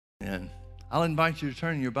Amen. I'll invite you to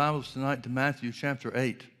turn your Bibles tonight to Matthew chapter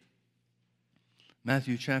 8.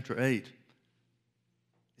 Matthew chapter 8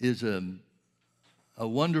 is a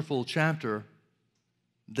wonderful chapter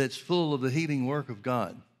that's full of the healing work of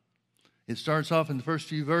God. It starts off in the first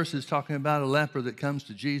few verses talking about a leper that comes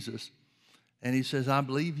to Jesus, and he says, I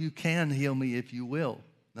believe you can heal me if you will.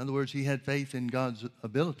 In other words, he had faith in God's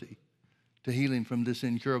ability to heal him from this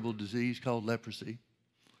incurable disease called leprosy.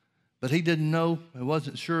 But he didn't know, he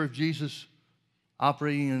wasn't sure if Jesus,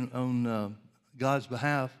 operating on God's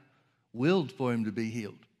behalf, willed for him to be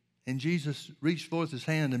healed. And Jesus reached forth his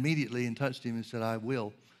hand immediately and touched him and said, I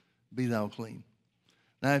will, be thou clean.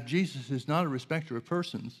 Now, if Jesus is not a respecter of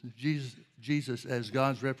persons, if Jesus as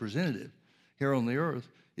God's representative here on the earth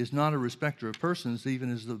is not a respecter of persons,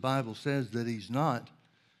 even as the Bible says that he's not,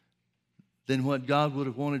 then what God would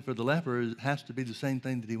have wanted for the leper has to be the same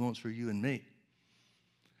thing that he wants for you and me.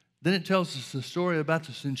 Then it tells us the story about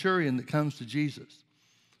the centurion that comes to Jesus.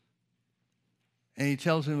 And he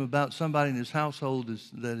tells him about somebody in his household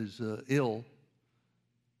that is ill.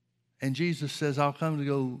 And Jesus says, I'll come to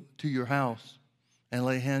go to your house and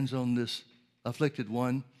lay hands on this afflicted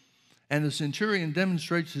one. And the centurion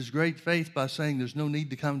demonstrates his great faith by saying, there's no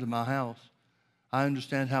need to come to my house. I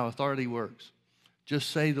understand how authority works.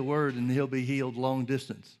 Just say the word and he'll be healed long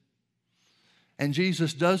distance. And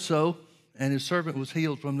Jesus does so. And his servant was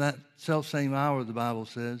healed from that selfsame hour, the Bible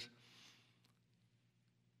says.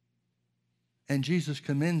 And Jesus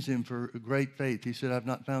commends him for great faith. He said, I've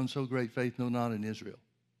not found so great faith, no, not in Israel.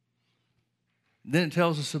 Then it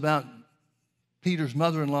tells us about Peter's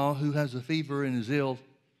mother-in-law who has a fever and is ill.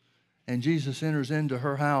 And Jesus enters into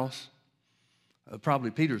her house, probably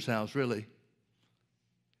Peter's house, really,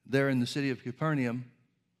 there in the city of Capernaum,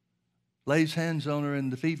 lays hands on her,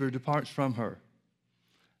 and the fever departs from her.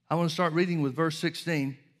 I want to start reading with verse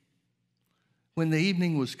 16. When the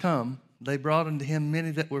evening was come, they brought unto him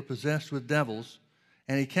many that were possessed with devils,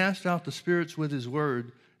 and he cast out the spirits with his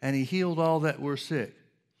word, and he healed all that were sick,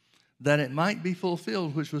 that it might be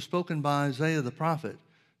fulfilled which was spoken by Isaiah the prophet,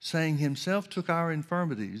 saying, himself took our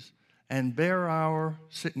infirmities and bare our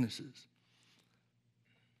sicknesses.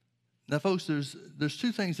 Now, folks, there's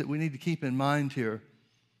two things that we need to keep in mind here.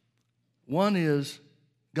 One is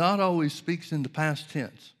God always speaks in the past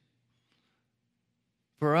tense.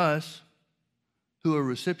 For us, who are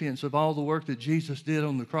recipients of all the work that Jesus did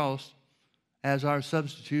on the cross as our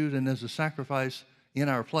substitute and as a sacrifice in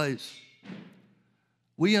our place,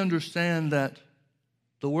 we understand that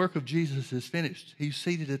the work of Jesus is finished. He's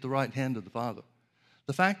seated at the right hand of the Father.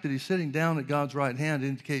 The fact that he's sitting down at God's right hand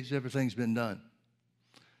indicates everything's been done.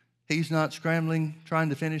 He's not scrambling, trying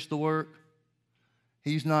to finish the work.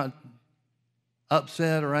 He's not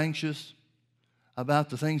upset or anxious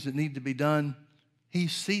about the things that need to be done.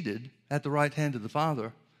 He's seated at the right hand of the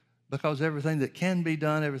Father because everything that can be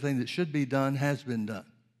done, everything that should be done has been done.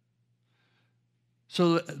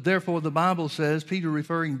 So therefore the Bible says, Peter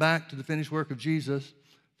referring back to the finished work of Jesus,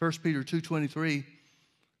 1 Peter 2:23,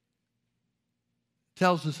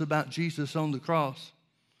 tells us about Jesus on the cross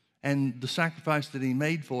and the sacrifice that he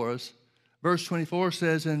made for us. Verse 24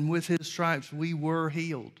 says, and with his stripes we were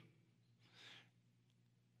healed.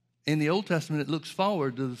 In the Old Testament, it looks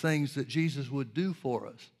forward to the things that Jesus would do for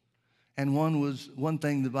us. And one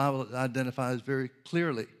thing the Bible identifies very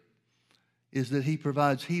clearly is that he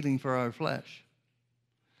provides healing for our flesh.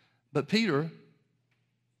 But Peter,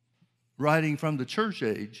 writing from the church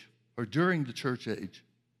age, or during the church age,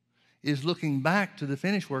 is looking back to the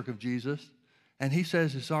finished work of Jesus, and he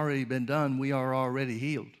says it's already been done. We are already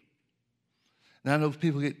healed. Now, I know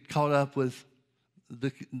people get caught up with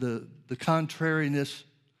the contrariness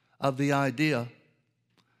of the idea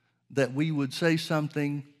that we would say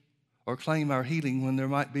something or claim our healing when there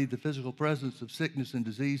might be the physical presence of sickness and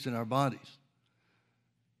disease in our bodies.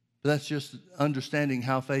 But that's just understanding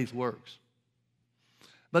how faith works.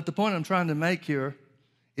 But the point I'm trying to make here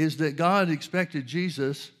is that God expected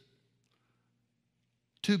Jesus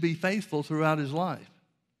to be faithful throughout his life.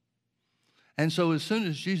 And so as soon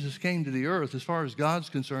as Jesus came to the earth, as far as God's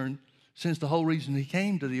concerned, since the whole reason he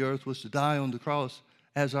came to the earth was to die on the cross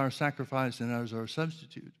as our sacrifice and as our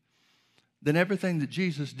substitute, then everything that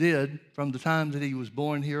Jesus did from the time that he was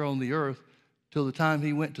born here on the earth till the time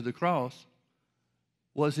he went to the cross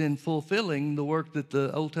was in fulfilling the work that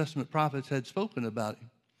the Old Testament prophets had spoken about him.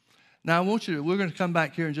 Now, we're going to come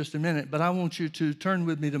back here in just a minute, but I want you to turn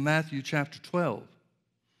with me to Matthew chapter 12.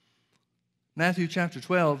 Matthew chapter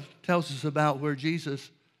 12 tells us about where Jesus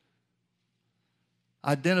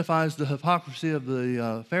identifies the hypocrisy of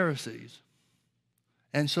the Pharisees.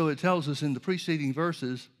 And so it tells us in the preceding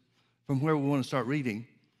verses, from where we want to start reading,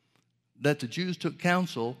 that the Jews took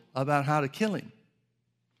counsel about how to kill him.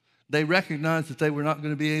 They recognized that they were not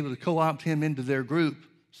going to be able to co-opt him into their group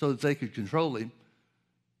so that they could control him.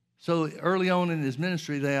 So early on in his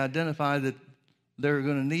ministry, they identified that they were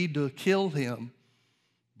going to need to kill him,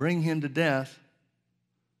 bring him to death,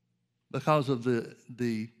 because of the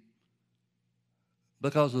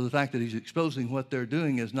fact that he's exposing what they're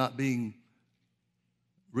doing as not being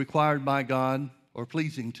required by God or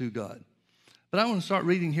pleasing to God. But I want to start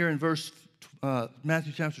reading here in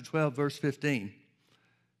Matthew chapter 12, verse 15.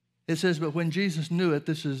 It says, "But when Jesus knew it,"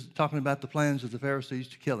 this is talking about the plans of the Pharisees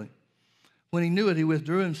to kill him. "When he knew it, he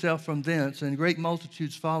withdrew himself from thence, and great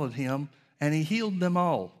multitudes followed him, and he healed them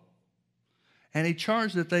all. And he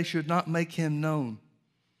charged that they should not make him known,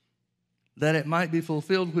 that it might be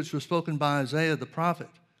fulfilled which was spoken by Isaiah the prophet,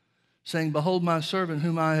 saying, Behold my servant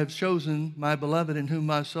whom I have chosen, my beloved, in whom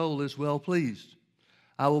my soul is well pleased.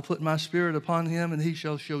 I will put my spirit upon him, and he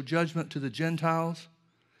shall show judgment to the Gentiles.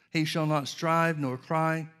 He shall not strive nor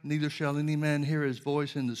cry, neither shall any man hear his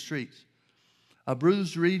voice in the streets. A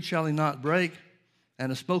bruised reed shall he not break,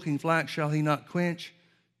 and a smoking flax shall he not quench,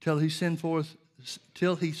 till he send forth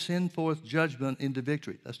judgment into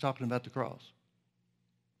victory." That's talking about the cross.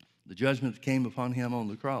 The judgment that came upon him on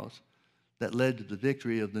the cross that led to the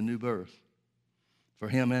victory of the new birth for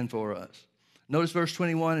him and for us. Notice verse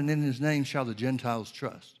 21, "And in his name shall the Gentiles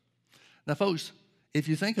trust." Now, folks, if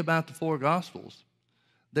you think about the four Gospels,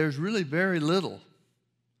 there's really very little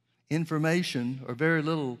information or very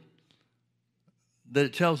little that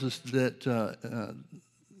it tells us that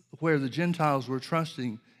where the Gentiles were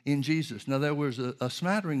trusting in Jesus. Now, there was a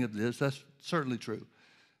smattering of this. That's certainly true.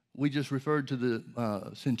 We just referred to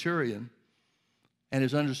the centurion and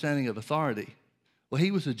his understanding of authority. Well,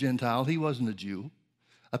 he was a Gentile. He wasn't a Jew.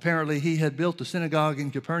 Apparently, he had built the synagogue in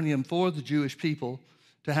Capernaum for the Jewish people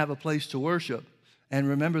to have a place to worship. And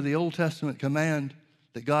remember, the Old Testament command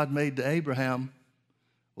that God made to Abraham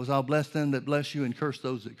was, "I'll bless them that bless you and curse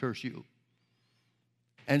those that curse you."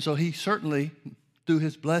 And so he certainly, through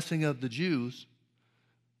his blessing of the Jews,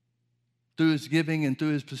 through his giving and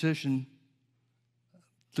through his position,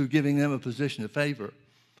 through giving them a position of favor,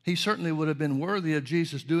 he certainly would have been worthy of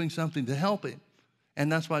Jesus doing something to help him. And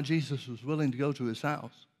that's why Jesus was willing to go to his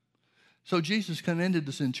house. So Jesus commended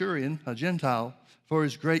the centurion, a Gentile, for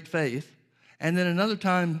his great faith. And then another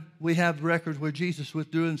time we have record where Jesus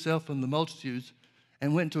withdrew himself from the multitudes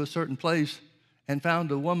and went to a certain place and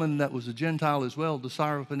found a woman that was a Gentile as well, the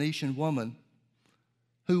Syrophoenician woman,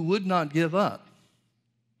 who would not give up.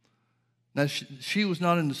 Now, she was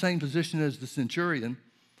not in the same position as the centurion.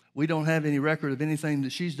 We don't have any record of anything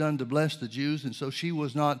that she's done to bless the Jews, and so she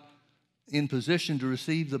was not in position to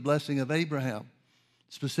receive the blessing of Abraham,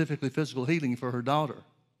 specifically physical healing for her daughter.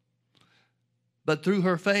 But through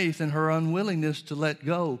her faith and her unwillingness to let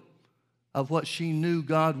go of what she knew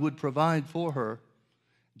God would provide for her,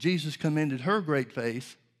 Jesus commended her great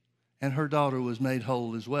faith, and her daughter was made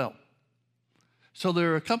whole as well. So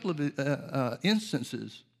there are a couple of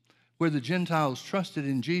instances where the Gentiles trusted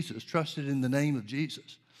in Jesus, trusted in the name of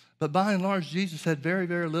Jesus. But by and large, Jesus had very,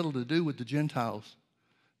 very little to do with the Gentiles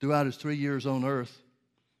throughout his 3 years on earth,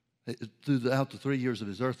 throughout the 3 years of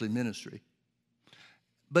his earthly ministry.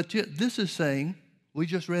 But this is saying, we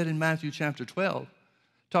just read in Matthew chapter 12,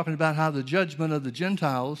 talking about how the judgment of the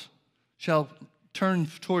Gentiles shall turn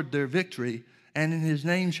toward their victory, and in his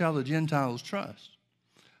name shall the Gentiles trust.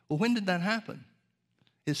 Well, when did that happen?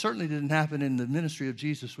 It certainly didn't happen in the ministry of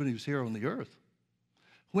Jesus when he was here on the earth.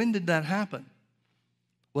 When did that happen?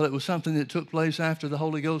 Well, it was something that took place after the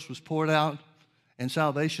Holy Ghost was poured out and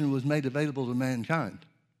salvation was made available to mankind.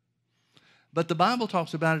 But the Bible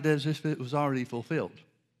talks about it as if it was already fulfilled.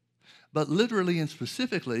 But literally and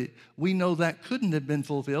specifically, we know that couldn't have been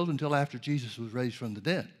fulfilled until after Jesus was raised from the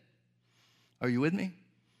dead. Are you with me?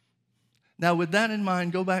 Now, with that in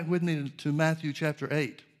mind, go back with me to Matthew chapter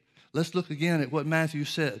 8. Let's look again at what Matthew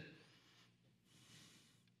said.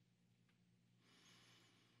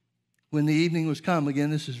 When the evening was come,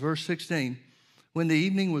 again, this is verse 16. When the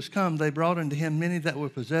evening was come, they brought unto him many that were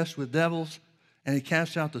possessed with devils, and he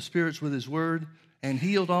cast out the spirits with his word, and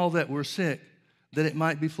healed all that were sick, that it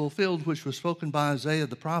might be fulfilled which was spoken by Isaiah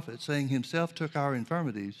the prophet, saying, Himself took our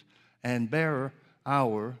infirmities and bare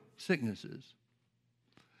our sicknesses.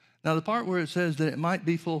 Now, the part where it says that it might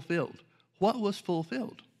be fulfilled, what was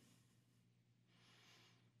fulfilled?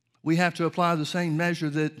 We have to apply the same measure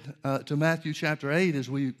that to Matthew chapter 8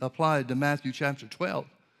 as we applied to Matthew chapter 12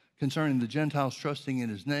 concerning the Gentiles trusting in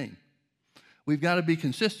his name. We've got to be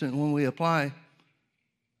consistent when we apply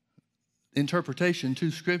interpretation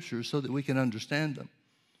to scriptures so that we can understand them.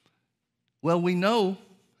 Well, we know,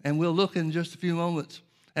 and we'll look in just a few moments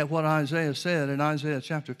at what Isaiah said in Isaiah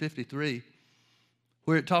chapter 53,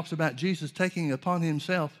 where it talks about Jesus taking upon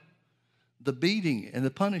himself the beating and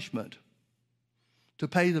the punishment to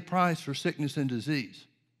pay the price for sickness and disease.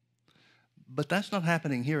 But that's not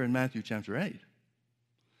happening here in Matthew chapter 8.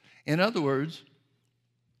 In other words,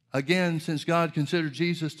 again, since God considered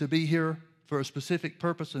Jesus to be here for a specific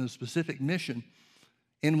purpose and a specific mission,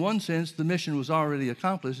 in one sense, the mission was already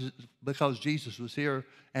accomplished because Jesus was here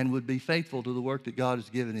and would be faithful to the work that God has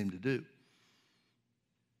given him to do.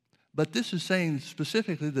 But this is saying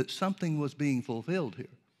specifically that something was being fulfilled here.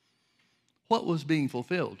 What was being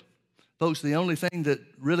fulfilled? Folks, the only thing that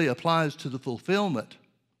really applies to the fulfillment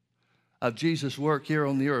of Jesus' work here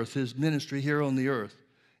on the earth, his ministry here on the earth,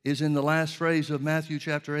 is in the last phrase of Matthew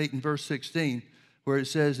chapter 8 and verse 16, where it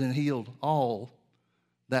says, and healed all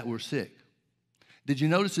that were sick. Did you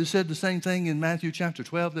notice it said the same thing in Matthew chapter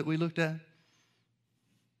 12 that we looked at?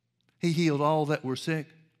 He healed all that were sick.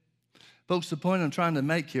 Folks, the point I'm trying to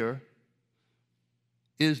make here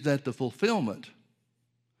is that the fulfillment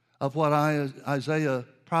of what Isaiah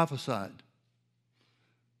prophesied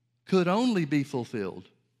could only be fulfilled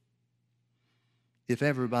if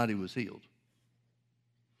everybody was healed.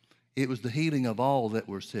 It was the healing of all that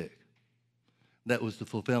were sick. That was the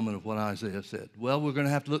fulfillment of what Isaiah said. Well, we're going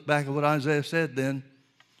to have to look back at what Isaiah said then.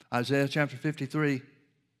 Isaiah chapter 53.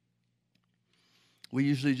 We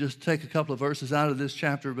usually just take a couple of verses out of this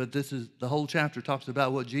chapter, but the whole chapter talks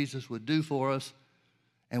about what Jesus would do for us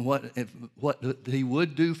and what he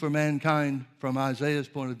would do for mankind from Isaiah's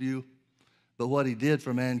point of view, but what he did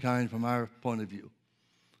for mankind from our point of view.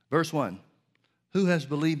 Verse 1, who has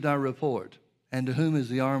believed our report, and to whom is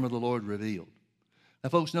the arm of the Lord revealed? Now,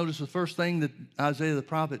 folks, notice the first thing that Isaiah the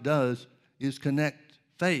prophet does is connect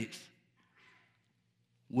faith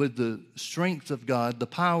with the strength of God, the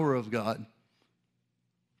power of God,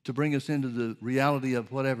 to bring us into the reality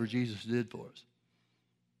of whatever Jesus did for us.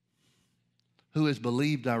 Who has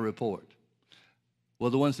believed our report? Well,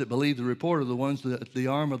 the ones that believe the report are the ones that the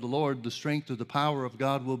arm of the Lord, the strength of the power of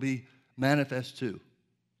God will be manifest to.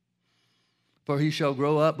 For he shall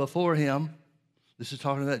grow up before him. This is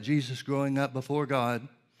talking about Jesus growing up before God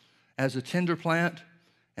as a tender plant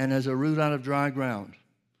and as a root out of dry ground.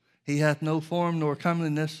 He hath no form nor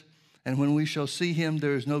comeliness, and when we shall see him,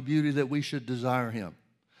 there is no beauty that we should desire him.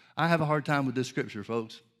 I have a hard time with this scripture,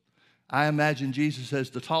 folks. I imagine Jesus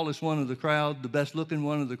as the tallest one of the crowd, the best looking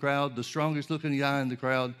one of the crowd, the strongest looking guy in the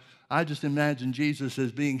crowd. I just imagine Jesus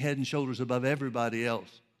as being head and shoulders above everybody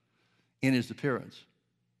else in his appearance.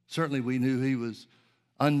 Certainly we knew he was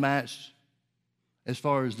unmatched as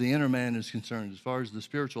far as the inner man is concerned, as far as the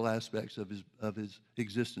spiritual aspects of his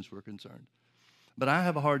existence were concerned. But I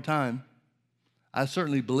have a hard time. I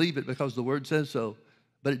certainly believe it because the word says so,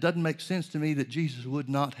 but it doesn't make sense to me that Jesus would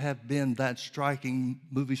not have been that striking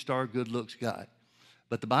movie star good looks guy.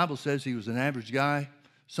 But the Bible says he was an average guy,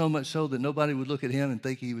 so much so that nobody would look at him and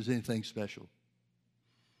think he was anything special.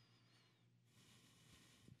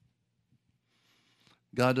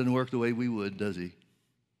 God doesn't work the way we would, does he?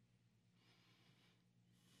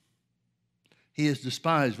 He is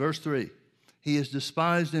despised, verse 3. He is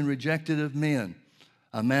despised and rejected of men,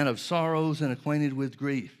 a man of sorrows and acquainted with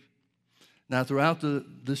grief. Now, throughout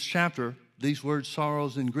this chapter, these words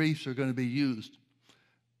sorrows and griefs are going to be used.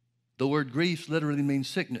 The word grief literally means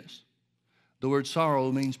sickness. The word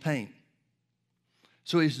sorrow means pain.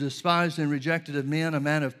 So he's despised and rejected of men, a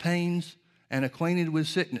man of pains and acquainted with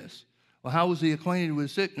sickness. Well, how was he acquainted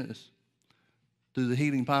with sickness? Through the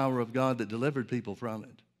healing power of God that delivered people from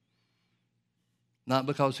it. Not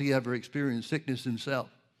because he ever experienced sickness himself,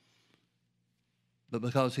 but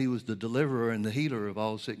because he was the deliverer and the healer of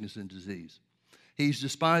all sickness and disease. He's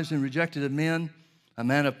despised and rejected of men, a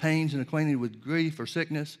man of pains and acquainted with grief or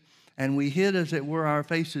sickness, and we hid as it were our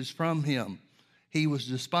faces from him. He was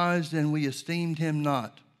despised and we esteemed him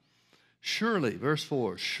not. Surely, verse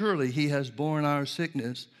 4, surely he has borne our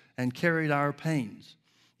sickness and carried our pains,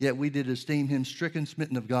 yet we did esteem him stricken,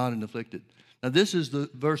 smitten of God, and afflicted. Now this is the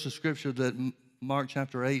verse of scripture that Mark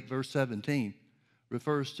chapter 8, verse 17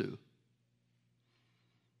 refers to.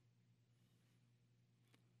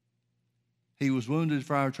 He was wounded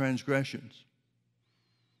for our transgressions.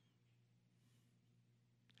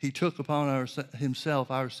 He took upon himself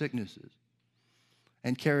our sicknesses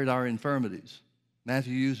and carried our infirmities.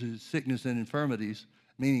 Matthew uses sickness and infirmities,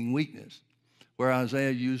 meaning weakness, where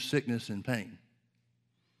Isaiah used sickness and pain.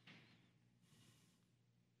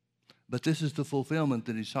 But this is the fulfillment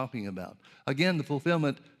that he's talking about. Again, the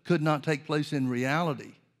fulfillment could not take place in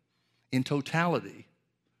reality, in totality,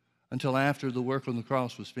 until after the work on the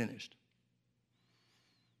cross was finished.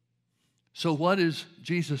 So what is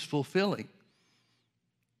Jesus fulfilling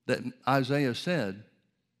that Isaiah said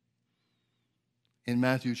in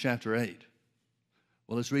Matthew chapter 8.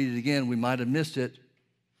 Well, let's read it again. We might have missed it.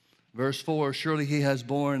 Verse 4, surely he has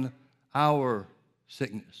borne our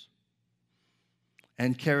sickness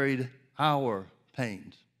and carried our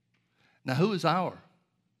pains. Now, who is our?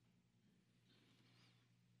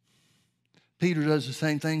 Peter does the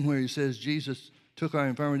same thing where he says Jesus took our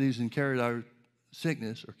infirmities and carried our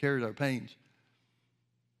sickness or carried our pains.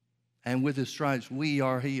 And with his stripes we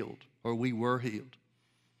are healed, or we were healed.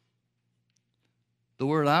 The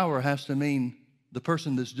word our has to mean the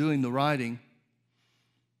person that's doing the writing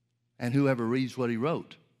and whoever reads what he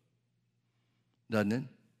wrote, doesn't it?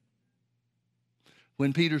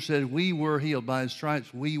 When Peter said we were healed by his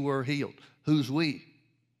stripes, we were healed. Who's we?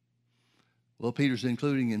 Well, Peter's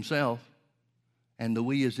including himself, and the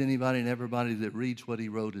we is anybody and everybody that reads what he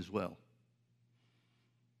wrote as well.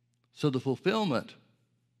 So the fulfillment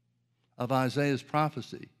of Isaiah's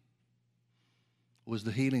prophecy was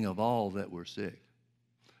the healing of all that were sick.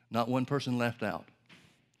 Not one person left out.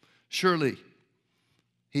 Surely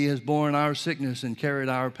he has borne our sickness and carried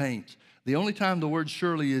our pains. The only time the word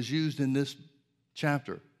surely is used in this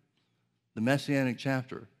chapter, the Messianic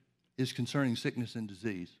chapter, is concerning sickness and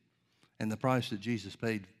disease and the price that Jesus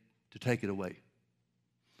paid to take it away.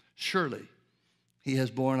 Surely he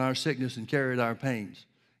has borne our sickness and carried our pains.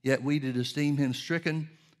 Yet we did esteem him stricken,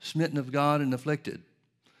 smitten of God, and afflicted.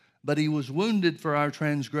 But he was wounded for our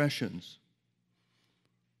transgressions.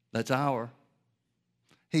 That's our.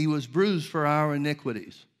 He was bruised for our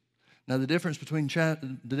iniquities. Now the difference between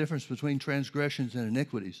transgressions and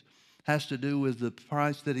iniquities has to do with the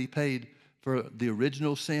price that he paid for the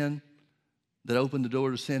original sin that opened the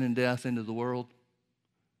door to sin and death into the world,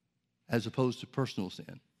 as opposed to personal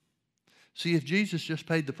sin. See, if Jesus just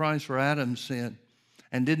paid the price for Adam's sin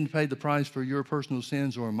and didn't pay the price for your personal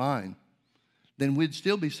sins or mine, then we'd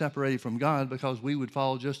still be separated from God, because we would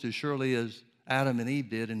fall just as surely as Adam and Eve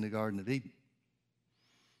did in the Garden of Eden.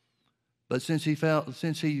 But since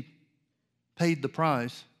he paid the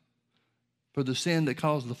price for the sin that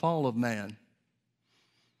caused the fall of man,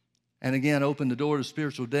 and again opened the door to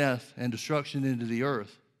spiritual death and destruction into the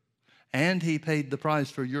earth, and he paid the price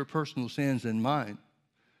for your personal sins and mine,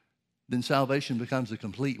 then salvation becomes a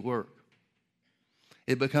complete work.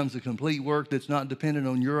 It becomes a complete work that's not dependent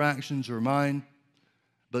on your actions or mine,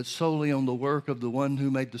 but solely on the work of the one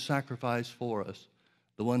who made the sacrifice for us,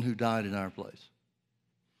 the one who died in our place.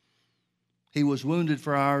 He was wounded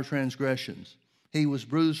for our transgressions. He was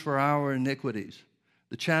bruised for our iniquities.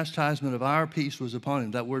 The chastisement of our peace was upon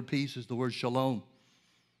him. That word peace is the word shalom.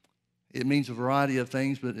 It means a variety of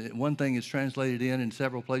things, but one thing it's translated in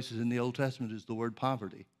several places in the Old Testament is the word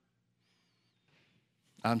poverty.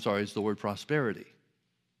 It's the word prosperity.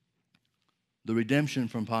 The redemption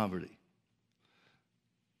from poverty.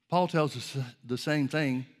 Paul tells us the same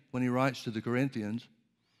thing when he writes to the Corinthians,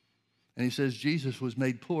 and he says Jesus was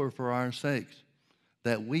made poor for our sakes,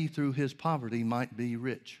 that we through his poverty might be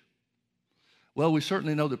rich. Well, we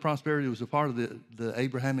certainly know that prosperity was a part of the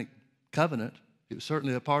Abrahamic covenant. It was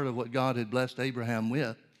certainly a part of what God had blessed Abraham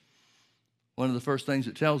with. One of the first things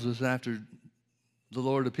it tells us after the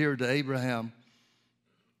Lord appeared to Abraham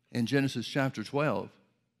in Genesis chapter 12,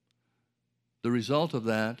 the result of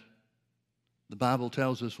that, the Bible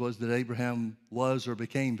tells us, was that Abraham was or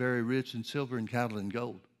became very rich in silver and cattle and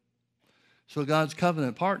gold. So God's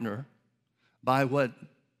covenant partner, by what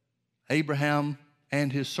Abraham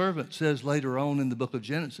and his servant says later on in the book of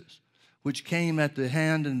Genesis, which came at the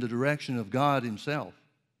hand and the direction of God himself.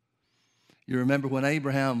 You remember when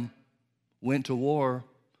Abraham went to war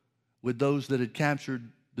with those that had captured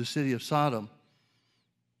the city of Sodom,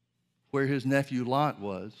 where his nephew Lot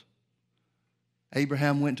was.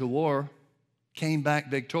 Abraham went to war, came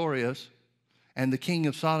back victorious, and the king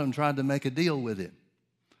of Sodom tried to make a deal with him.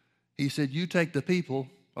 He said, you take the people,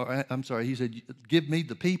 he said, give me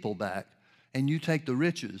the people back, and you take the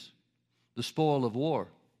riches, the spoil of war.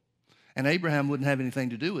 And Abraham wouldn't have anything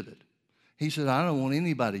to do with it. He said, I don't want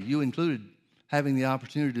anybody, you included, having the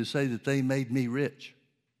opportunity to say that they made me rich,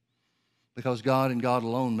 because God and God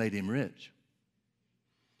alone made him rich.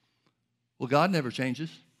 Well, God never changes.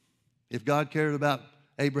 If God cared about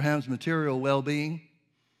Abraham's material well-being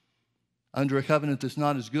under a covenant that's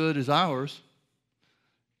not as good as ours,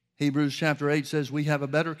 Hebrews chapter 8 says we have a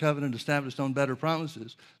better covenant established on better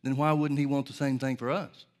promises, then why wouldn't he want the same thing for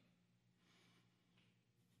us?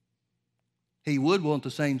 He would want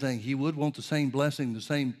the same thing. He would want the same blessing, the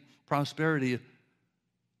same prosperity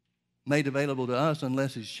made available to us,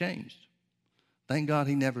 unless he's changed. Thank God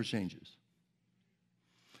he never changes.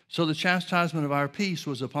 So the chastisement of our peace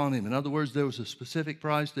was upon him. In other words, there was a specific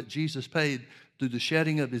price that Jesus paid through the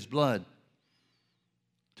shedding of his blood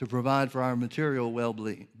to provide for our material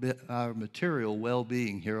well-being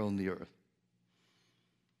here on the earth.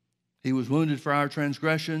 He was wounded for our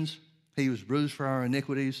transgressions. He was bruised for our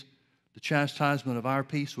iniquities. The chastisement of our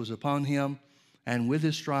peace was upon him, and with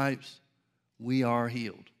his stripes we are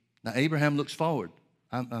healed. Now, Abraham looks forward.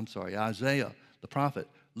 Isaiah, the prophet,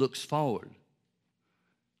 looks forward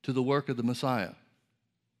to the work of the Messiah.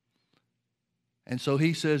 And so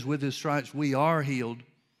he says, with his stripes we are healed,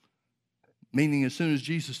 meaning as soon as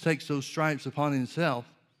Jesus takes those stripes upon himself,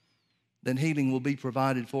 then healing will be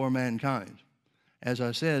provided for mankind. As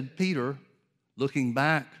I said, Peter, looking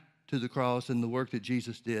back to the cross and the work that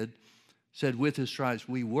Jesus did, said, with his stripes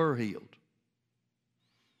we were healed.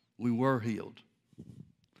 We were healed.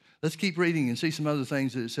 Let's keep reading and see some other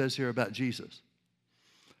things that it says here about Jesus.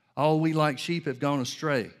 All we like sheep have gone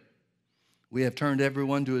astray. We have turned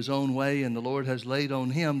everyone to his own way, and the Lord has laid on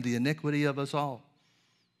him the iniquity of us all.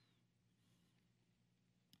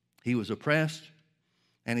 He was oppressed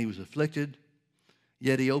and he was afflicted,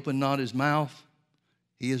 yet he opened not his mouth.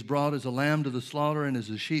 He is brought as a lamb to the slaughter, and as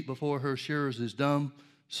a sheep before her shearers is dumb,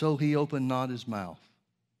 so he opened not his mouth.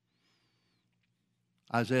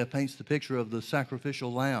 Isaiah paints the picture of the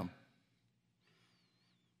sacrificial lamb,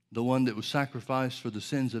 the one that was sacrificed for the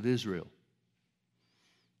sins of Israel.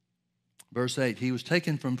 Verse 8, he was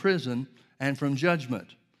taken from prison and from judgment,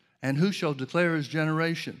 and who shall declare his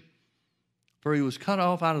generation? For he was cut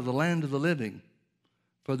off out of the land of the living.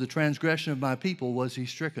 For the transgression of my people was he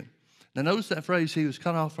stricken. Now notice that phrase, he was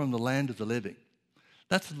cut off from the land of the living.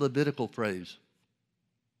 That's a Levitical phrase.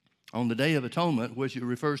 On the Day of Atonement, which it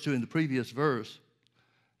refers to in the previous verse,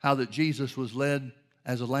 how that Jesus was led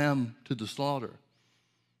as a lamb to the slaughter.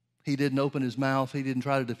 He didn't open his mouth. He didn't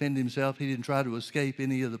try to defend himself. He didn't try to escape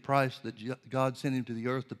any of the price that God sent him to the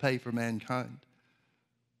earth to pay for mankind.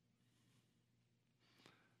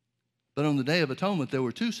 But on the Day of Atonement, there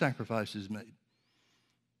were two sacrifices made.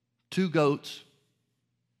 2 goats.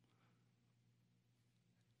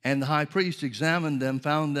 And the high priest examined them,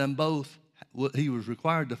 found them both. He was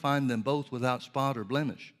required to find them both without spot or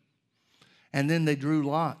blemish. And then they drew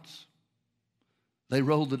lots. They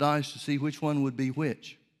rolled the dice to see which one would be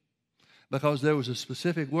which, because there was a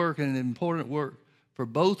specific work and an important work for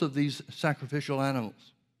both of these sacrificial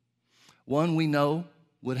animals. One, we know,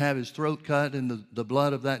 would have his throat cut and the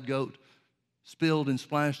blood of that goat spilled and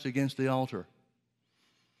splashed against the altar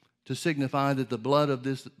to signify that the blood of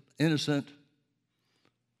this innocent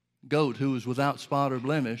goat who was without spot or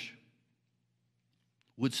blemish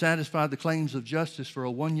would satisfy the claims of justice for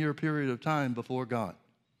a 1-year period of time before God.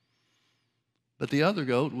 But the other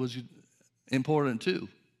goat was important too.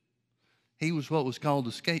 He was what was called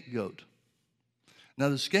the scapegoat. Now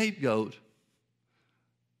the scapegoat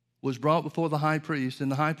was brought before the high priest,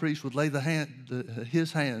 and the high priest would lay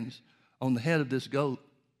his hands on the head of this goat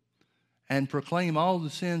and proclaim all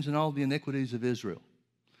the sins and all the iniquities of Israel.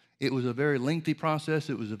 It was a very lengthy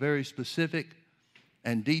process. It was a very specific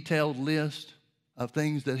and detailed list of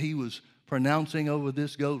things that he was pronouncing over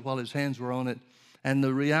this goat while his hands were on it. And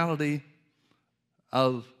the reality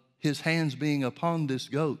of his hands being upon this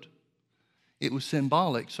goat, it was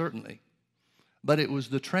symbolic, certainly, but it was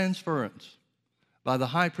the transference by the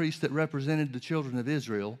high priest that represented the children of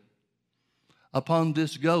Israel upon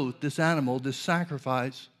this goat, this animal, this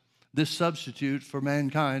sacrifice, this substitute for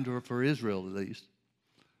mankind, or for Israel at least.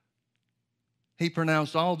 He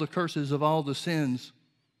pronounced all the curses of all the sins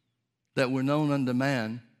that were known unto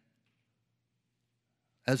man.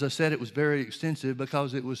 As I said, it was very extensive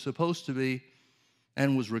because it was supposed to be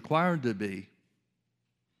and was required to be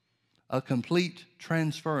a complete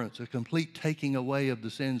transference, a complete taking away of the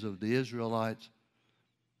sins of the Israelites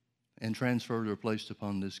and transferred or placed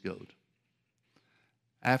upon this goat.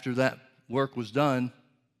 After that work was done,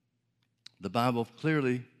 the Bible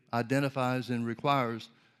clearly identifies and requires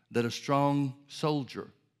that a strong soldier,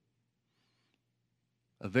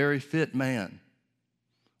 a very fit man,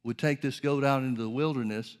 would take this goat out into the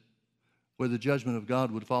wilderness where the judgment of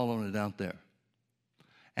God would fall on it out there.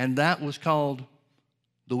 And that was called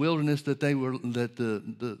the wilderness that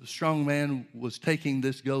the strong man was taking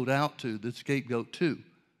this goat out to, the scapegoat to,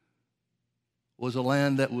 was a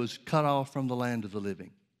land that was cut off from the land of the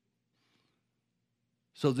living.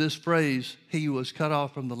 So this phrase, he was cut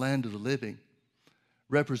off from the land of the living,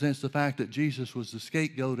 represents the fact that Jesus was the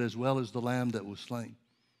scapegoat as well as the lamb that was slain.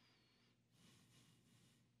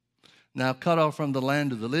 Now, cut off from the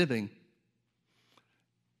land of the living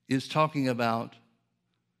is talking about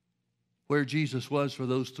where Jesus was for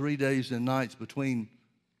those 3 days and nights between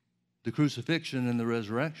the crucifixion and the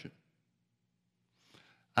resurrection.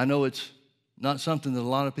 I know it's not something that a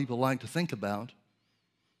lot of people like to think about.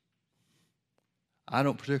 I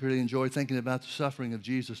don't particularly enjoy thinking about the suffering of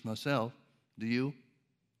Jesus myself. Do you?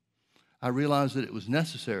 I realize that it was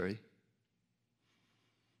necessary,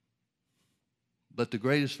 but the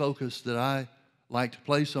greatest focus that I like to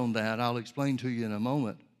place on that, I'll explain to you in a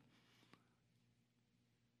moment.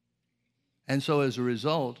 And so as a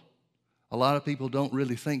result, a lot of people don't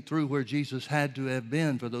really think through where Jesus had to have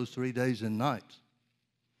been for those 3 days and nights.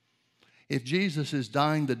 If Jesus is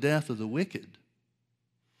dying the death of the wicked,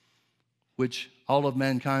 which all of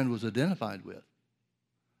mankind was identified with,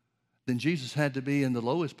 then Jesus had to be in the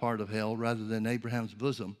lowest part of hell rather than Abraham's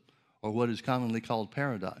bosom, or what is commonly called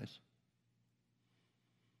paradise.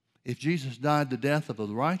 If Jesus died the death of the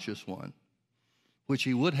righteous one, which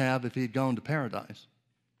he would have if he had gone to paradise,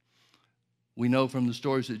 we know from the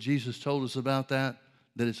stories that Jesus told us about that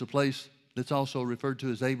it's a place that's also referred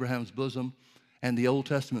to as Abraham's bosom, and the Old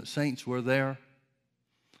Testament saints were there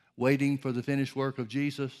waiting for the finished work of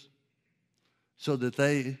Jesus so that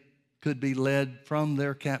they could be led from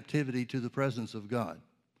their captivity to the presence of God.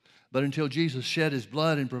 But until Jesus shed his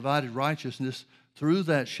blood and provided righteousness through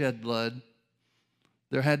that shed blood,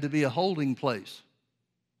 there had to be a holding place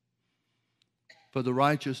for the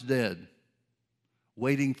righteous dead,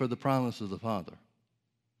 waiting for the promise of the Father.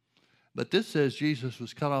 But this says Jesus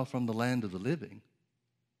was cut off from the land of the living.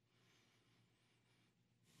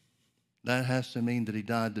 That has to mean that he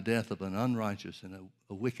died the death of an unrighteous and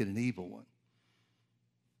a wicked and evil one.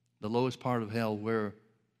 The lowest part of hell, where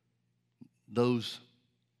those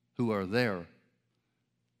who are there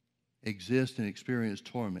exist and experience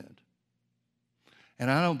torment.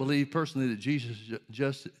 And I don't believe personally that Jesus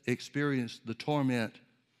just experienced the torment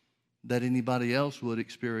that anybody else would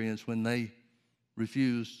experience when they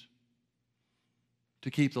refused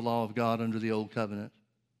to keep the law of God under the old covenant.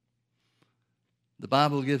 The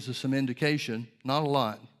Bible gives us some indication, not a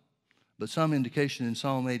lot, but some indication in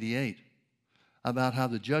Psalm 88 about how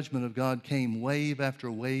the judgment of God came wave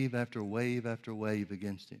after wave after wave after wave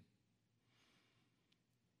against him.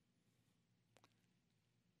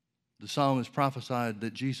 The psalmist prophesied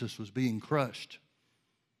that Jesus was being crushed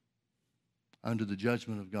under the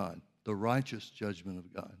judgment of God, the righteous judgment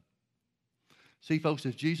of God. See, folks,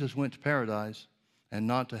 if Jesus went to paradise and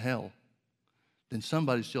not to hell, then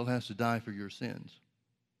somebody still has to die for your sins.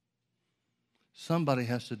 Somebody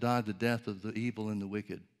has to die the death of the evil and the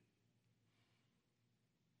wicked.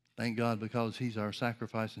 Thank God, because he's our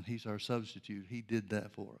sacrifice and he's our substitute. He did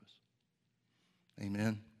that for us.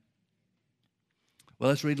 Amen. Well,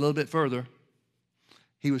 let's read a little bit further.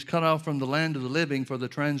 He was cut off from the land of the living. For the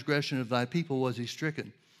transgression of thy people was he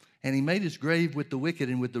stricken. And he made his grave with the wicked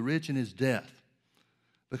and with the rich in his death,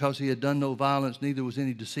 because he had done no violence, neither was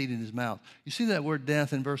any deceit in his mouth. You see that word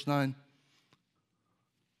death in verse 9?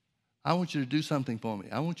 I want you to do something for me.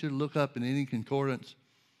 I want you to look up in any concordance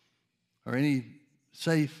or any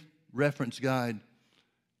safe reference guide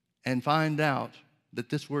and find out that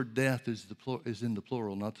this word death is in the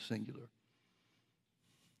plural, not the singular.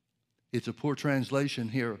 It's a poor translation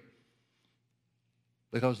here,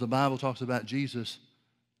 because the Bible talks about Jesus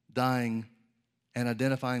dying and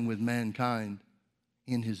identifying with mankind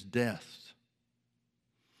in his death.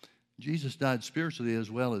 Jesus died spiritually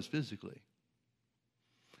as well as physically.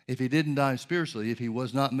 If he didn't die spiritually, if he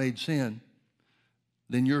was not made sin,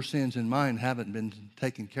 then your sins and mine haven't been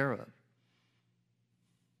taken care of.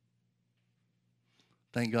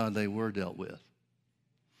 Thank God they were dealt with.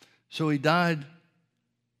 So he died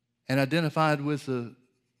and identified with the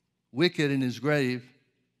wicked in his grave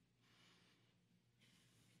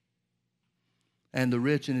and the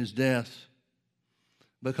rich in his death,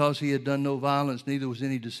 because he had done no violence, neither was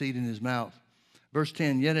any deceit in his mouth. Verse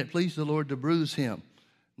 10, yet it pleased the Lord to bruise him.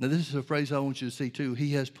 Now this is a phrase I want you to see too.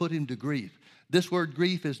 He has put him to grief. This word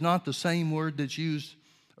grief is not the same word that's used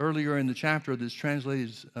earlier in the chapter that's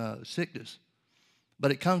translated sickness,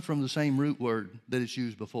 but it comes from the same root word that it's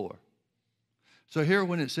used before. So here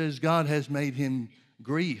when it says God has made him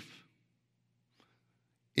grief,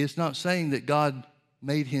 it's not saying that God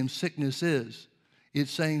made him sicknesses.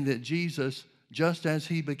 It's saying that Jesus, just as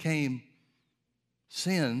he became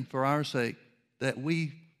sin for our sake, that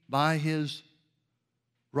we, by his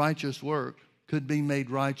righteous work, could be made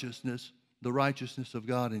righteousness, the righteousness of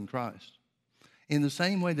God in Christ. In the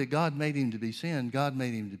same way that God made him to be sin, God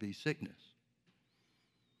made him to be sickness.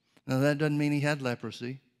 Now that doesn't mean he had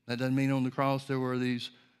leprosy. That doesn't mean on the cross there were these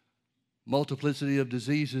multiplicity of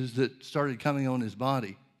diseases that started coming on his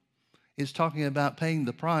body. It's talking about paying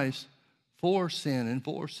the price for sin and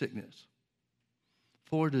for sickness,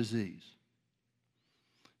 for disease.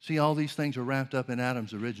 See, all these things are wrapped up in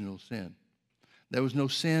Adam's original sin. There was no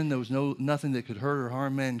sin, there was nothing that could hurt or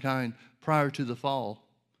harm mankind prior to the fall,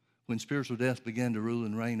 when spiritual death began to rule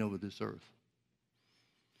and reign over this earth.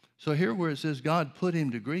 So here where it says God put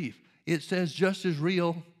him to grief, it says just as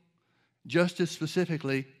real, just as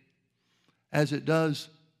specifically as it does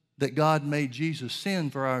that God made Jesus sin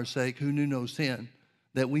for our sake, who knew no sin,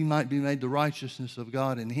 that we might be made the righteousness of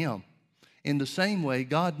God in him. In the same way,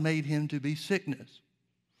 God made him to be sickness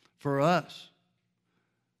for us,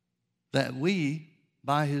 that we,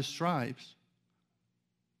 by his stripes,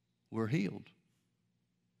 were healed.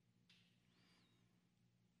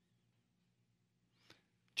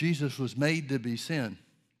 Jesus was made to be sin.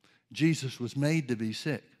 Jesus was made to be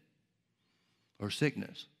sick or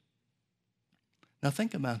sickness. Now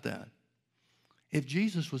think about that. If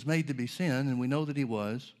Jesus was made to be sin, and we know that he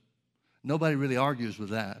was, nobody really argues with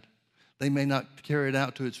that. They may not carry it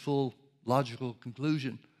out to its full logical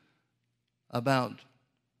conclusion about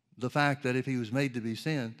the fact that if he was made to be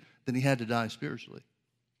sin, then he had to die spiritually.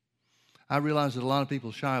 I realize that a lot of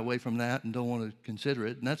people shy away from that and don't want to consider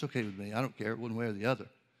it, and that's okay with me. I don't care one way or the other.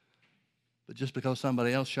 But just because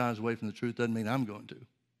somebody else shies away from the truth doesn't mean I'm going to.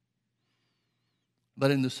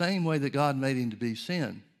 But in the same way that God made him to be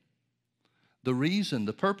sin, the reason,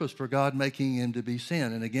 the purpose for God making him to be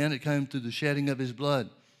sin, and again it came through the shedding of his blood.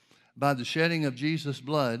 By the shedding of Jesus'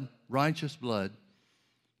 blood, righteous blood,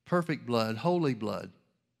 perfect blood, holy blood,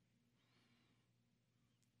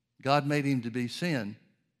 God made him to be sin,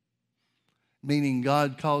 meaning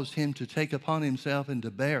God caused him to take upon himself and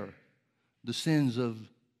to bear the sins of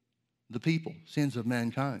the people, sins of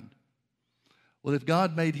mankind. Well, if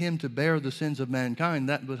God made him to bear the sins of mankind,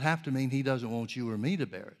 that would have to mean he doesn't want you or me to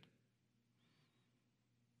bear it.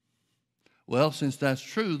 Well, since that's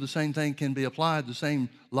true, the same thing can be applied, the same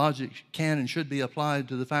logic can and should be applied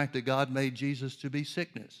to the fact that God made Jesus to be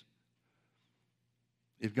sickness.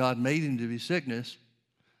 If God made him to be sickness,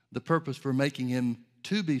 the purpose for making him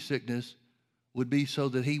to be sickness would be so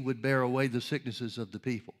that he would bear away the sicknesses of the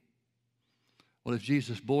people. Well, if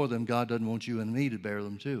Jesus bore them, God doesn't want you and me to bear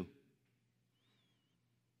them too.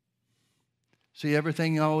 See,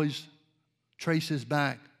 everything always traces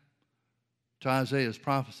back to Isaiah's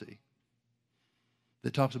prophecy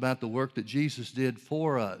that talks about the work that Jesus did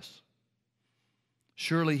for us.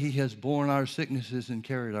 Surely he has borne our sicknesses and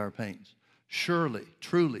carried our pains. Surely,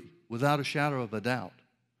 truly, without a shadow of a doubt,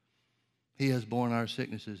 he has borne our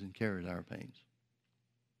sicknesses and carried our pains.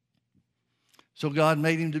 So God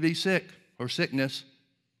made him to be sick or sickness,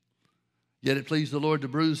 yet it pleased the Lord to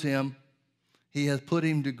bruise him. He hath put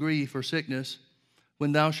him to grief or sickness.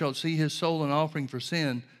 When thou shalt see his soul an offering for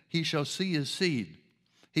sin, he shall see his seed.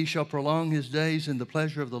 He shall prolong his days, and the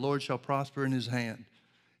pleasure of the Lord shall prosper in his hand.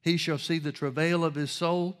 He shall see the travail of his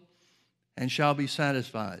soul, and shall be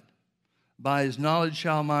satisfied. By his knowledge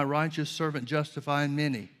shall my righteous servant justify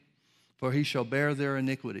many, for he shall bear their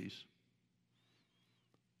iniquities.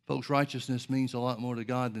 Folks, righteousness means a lot more to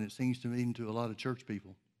God than it seems to mean to a lot of church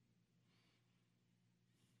people.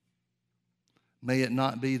 May it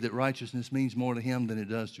not be that righteousness means more to him than it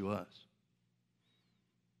does to us.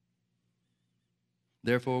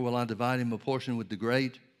 Therefore will I divide him a portion with the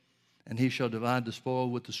great, and he shall divide the spoil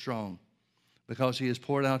with the strong, because he has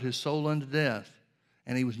poured out his soul unto death,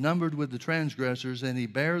 and he was numbered with the transgressors, and he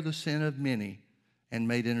bare the sin of many, and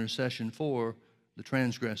made intercession for the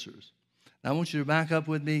transgressors. Now I want you to back up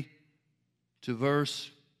with me to where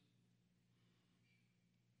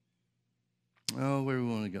do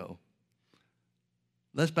we want to go?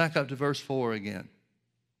 Let's back up to verse 4 again.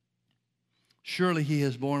 Surely he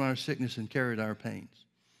has borne our sickness and carried our pains.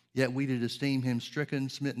 Yet we did esteem him stricken,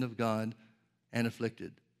 smitten of God, and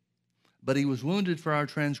afflicted. But he was wounded for our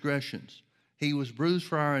transgressions. He was bruised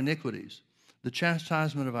for our iniquities. The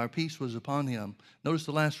chastisement of our peace was upon him. Notice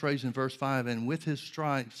the last phrase in verse 5, and with his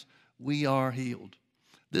stripes we are healed.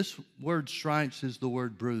 This word stripes is the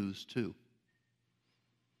word bruise too.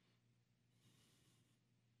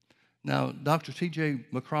 Now, Dr. T.J.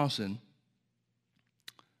 McCrossin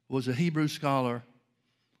was a Hebrew scholar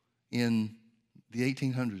in the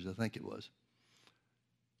 1800s, I think it was.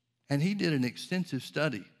 And he did an extensive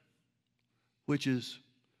study, which is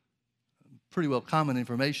pretty well common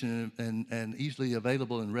information and easily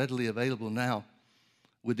available and readily available now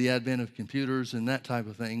with the advent of computers and that type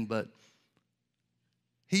of thing. But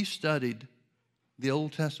he studied the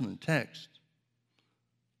Old Testament text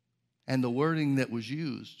and the wording that was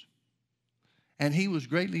used. And he was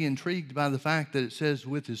greatly intrigued by the fact that it says,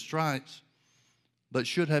 with his stripes, but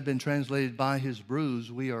should have been translated, by his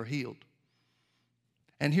bruise we are healed.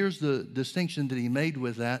 And here's the distinction that he made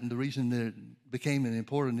with that, and the reason that it became an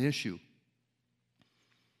important issue.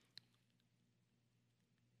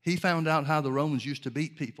 He found out how the Romans used to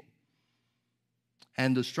beat people.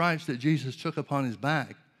 And the stripes that Jesus took upon his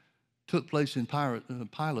back took place in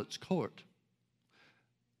Pilate's court.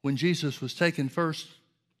 When Jesus was taken first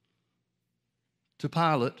to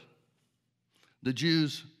Pilate, the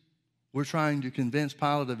Jews were trying to convince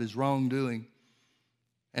Pilate of his wrongdoing,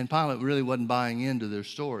 and Pilate really wasn't buying into their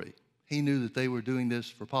story. He knew that they were doing this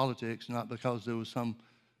for politics, not because there was some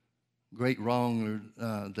great wrong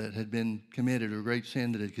that had been committed or great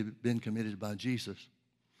sin that had been committed by Jesus.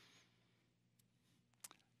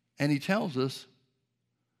 And he tells us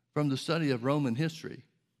from the study of Roman history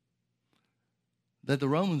that the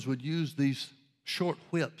Romans would use these short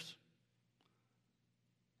whips.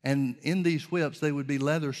 And in these whips, they would be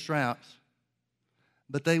leather straps,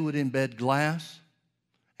 but they would embed glass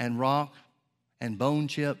and rock and bone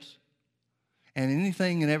chips and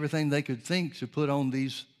anything and everything they could think to put on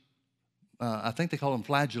these, I think they call them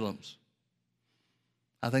flagellums.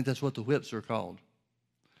 I think that's what the whips are called.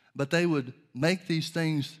 But they would make these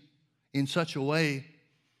things in such a way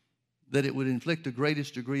that it would inflict the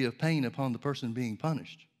greatest degree of pain upon the person being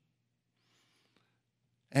punished.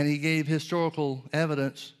 And he gave historical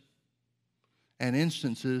evidence and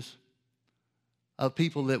instances of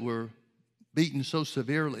people that were beaten so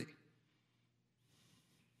severely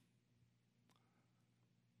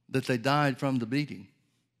that they died from the beating.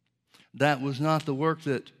 That was not the work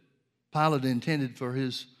that Pilate intended for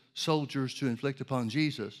his soldiers to inflict upon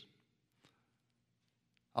Jesus.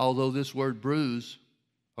 Although this word bruise,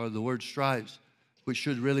 or the word stripes, which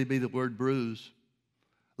should really be the word bruise,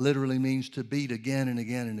 literally means to beat again and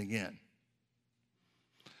again and again.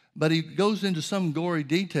 But he goes into some gory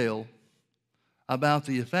detail about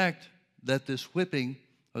the effect that this whipping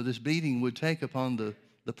or this beating would take upon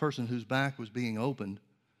the person whose back was being opened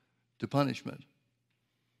to punishment.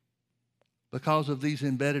 Because of these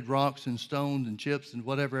embedded rocks and stones and chips and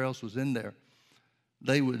whatever else was in there,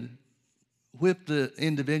 they would whip the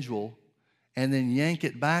individual and then yank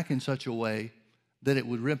it back in such a way that it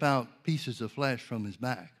would rip out pieces of flesh from his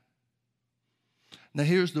back. Now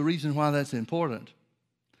here's the reason why that's important.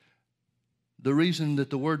 The reason that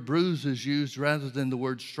the word bruise is used rather than the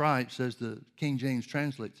word stripes, as the King James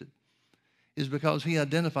translates it, is because he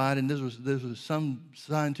identified, and this was some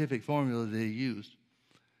scientific formula that he used.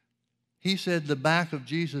 He said the back of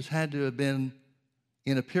Jesus had to have been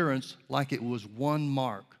in appearance like it was one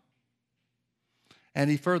mark. And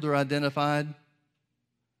he further identified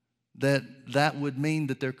that that would mean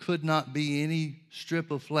that there could not be any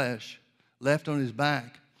strip of flesh left on his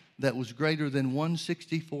back that was greater than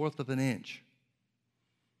 1/64th of an inch.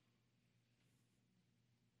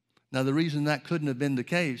 Now, the reason that couldn't have been the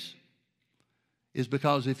case is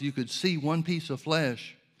because if you could see one piece of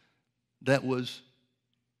flesh that was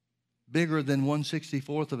bigger than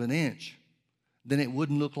 1/64th of an inch, then it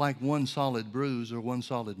wouldn't look like one solid bruise or one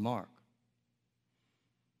solid mark.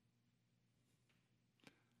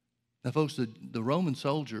 Now, folks, the Roman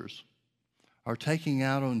soldiers are taking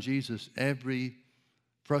out on Jesus every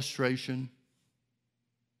frustration,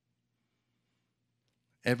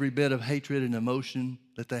 every bit of hatred and emotion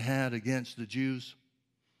that they had against the Jews.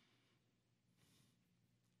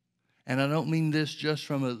 And I don't mean this just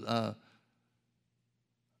from a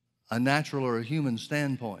natural or a human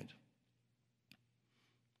standpoint.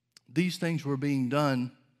 These things were being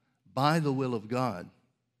done by the will of God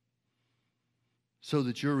so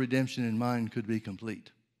that your redemption and mine could be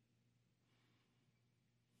complete.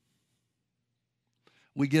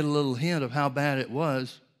 We get a little hint of how bad it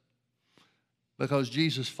was because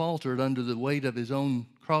Jesus faltered under the weight of his own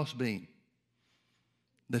crossbeam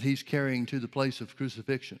that he's carrying to the place of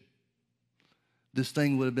crucifixion. This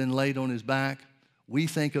thing would have been laid on his back. We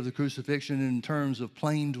think of the crucifixion in terms of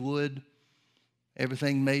planed wood,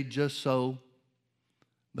 everything made just so,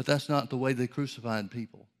 but that's not the way they crucified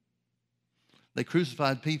people. They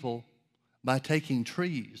crucified people by taking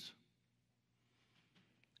trees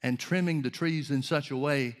and trimming the trees in such a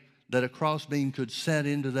way that a crossbeam could set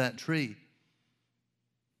into that tree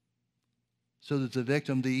so that the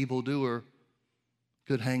victim, the evildoer,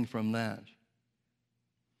 could hang from that.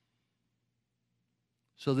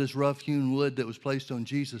 So this rough-hewn wood that was placed on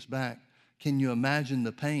Jesus' back, can you imagine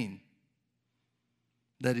the pain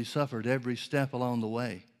that he suffered every step along the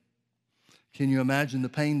way? Can you imagine the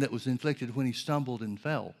pain that was inflicted when he stumbled and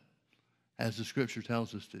fell, as the scripture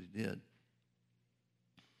tells us that he did?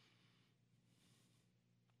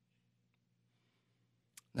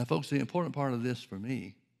 Now, folks, the important part of this for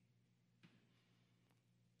me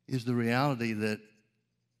is the reality that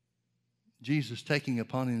Jesus taking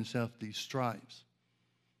upon himself these stripes,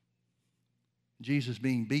 Jesus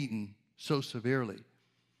being beaten so severely,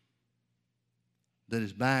 that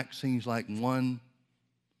his back seems like one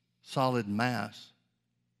solid mass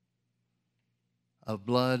of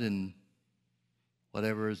blood and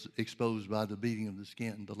whatever is exposed by the beating of the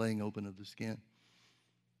skin, the laying open of the skin.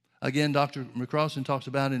 Again, Dr. McCrossan talks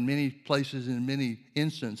about in many places, in many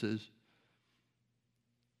instances,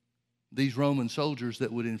 these Roman soldiers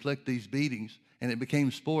that would inflict these beatings, and it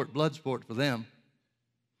became sport, blood sport for them.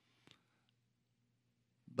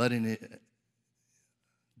 But in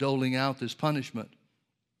doling out this punishment,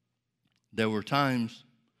 there were times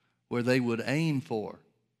where they would aim for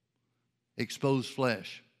exposed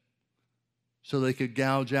flesh so they could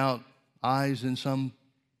gouge out eyes in some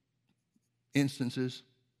instances.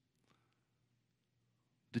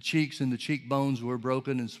 The cheeks and the cheekbones were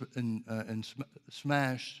broken and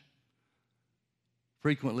smashed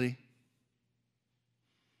frequently.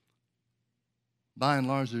 By and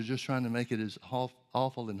large, they're just trying to make it as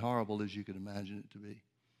awful and horrible as you could imagine it to be.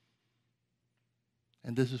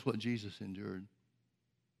 And this is what Jesus endured.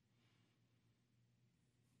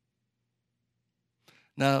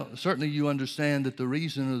 Now, certainly you understand that the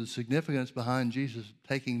reason or the significance behind Jesus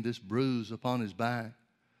taking this bruise upon his back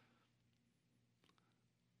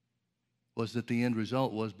was that the end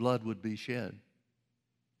result was blood would be shed.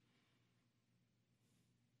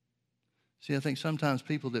 See, I think sometimes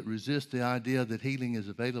people that resist the idea that healing is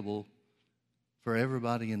available for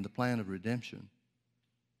everybody in the plan of redemption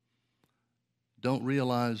don't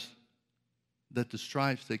realize that the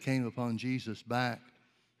stripes that came upon Jesus' back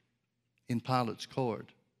in Pilate's court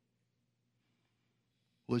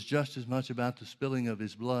was just as much about the spilling of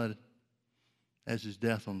his blood as his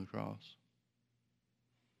death on the cross.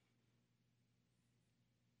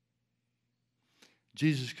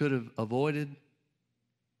 Jesus could have avoided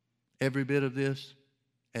every bit of this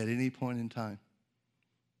at any point in time.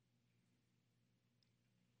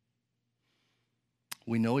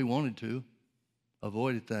 We know he wanted to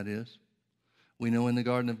avoid it, that is. We know in the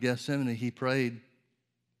Garden of Gethsemane he prayed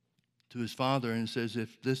to his Father and says,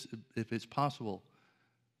 if it's possible,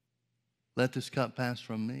 let this cup pass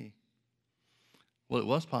from me. Well, it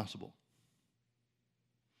was possible.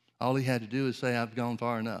 All he had to do is say, I've gone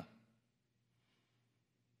far enough.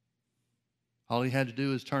 All he had to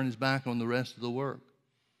do is turn his back on the rest of the work.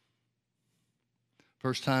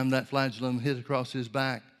 First time that flagellum hit across his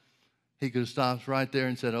back, he could have stopped right there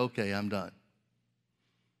and said, okay, I'm done.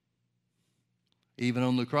 Even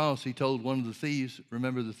on the cross, he told one of the thieves,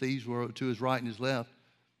 remember the thieves were to his right and his left,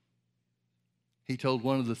 he told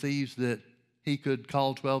one of the thieves that he could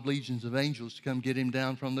call 12 legions of angels to come get him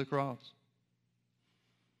down from the cross.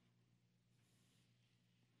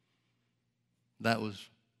 That was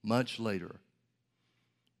much later,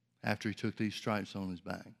 after he took these stripes on his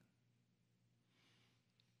back.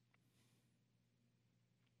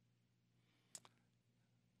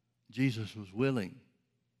 Jesus was willing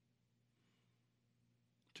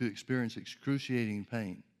to experience excruciating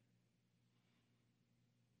pain,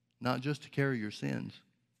 not just to carry your sins,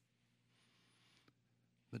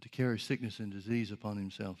 but to carry sickness and disease upon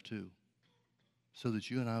himself too, so that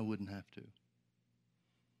you and I wouldn't have to.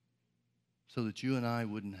 So that you and I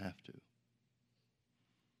wouldn't have to.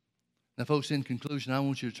 Now, folks, in conclusion, I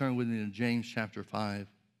want you to turn with me to James chapter 5.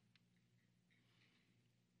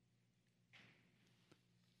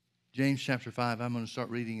 James chapter 5, I'm going to start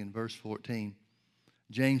reading in verse 14.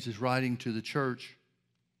 James is writing to the church,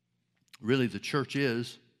 really the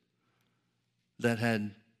churches that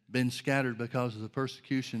had been scattered because of the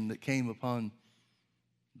persecution that came upon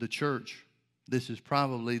the church. This is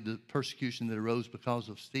probably the persecution that arose because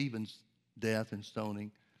of Stephen's death and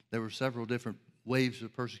stoning. There were several different waves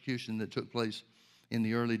of persecution that took place in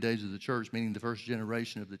the early days of the church, meaning the first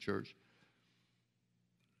generation of the church.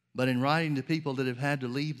 But in writing to people that have had to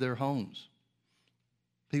leave their homes,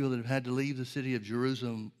 people that have had to leave the city of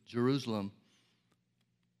Jerusalem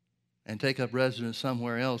and take up residence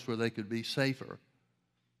somewhere else where they could be safer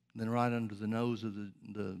than right under the nose of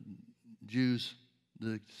the Jews,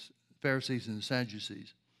 the Pharisees and the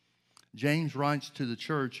Sadducees. James writes to the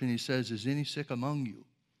church and he says, is any sick among you?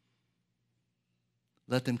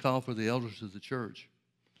 Let them call for the elders of the church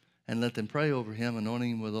and let them pray over him,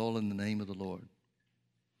 anointing him with oil in the name of the Lord.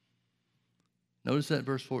 Notice that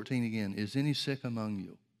verse 14 again. Is any sick among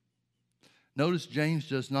you? Notice James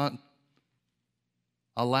does not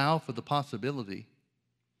allow for the possibility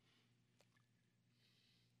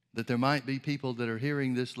that there might be people that are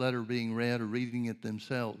hearing this letter being read or reading it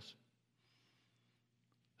themselves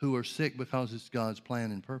who are sick because it's God's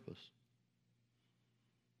plan and purpose.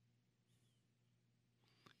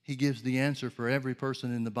 He gives the answer for every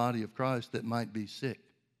person in the body of Christ that might be sick.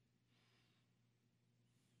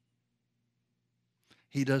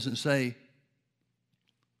 He doesn't say,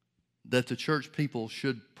 that the church people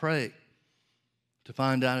should pray to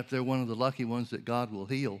find out if they're one of the lucky ones that God will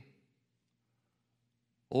heal,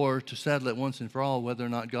 or to settle it once and for all whether or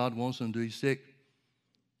not God wants them to be sick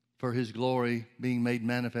for his glory being made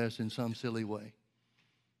manifest in some silly way.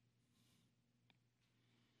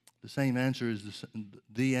 The answer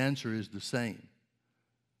is the same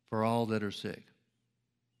for all that are sick.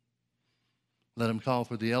 Let them call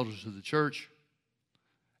for the elders of the church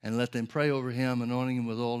and let them pray over him, anointing him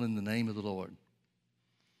with oil in the name of the Lord.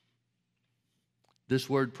 This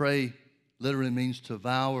word pray literally means to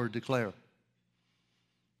vow or declare.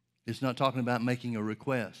 It's not talking about making a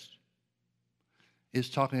request. It's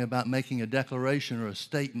talking about making a declaration or a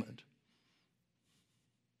statement.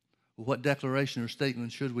 What declaration or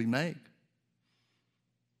statement should we make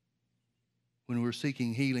when we're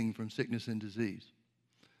seeking healing from sickness and disease?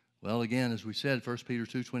 Well, again, as we said, 1 Peter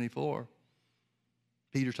 2:24,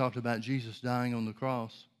 Peter talked about Jesus dying on the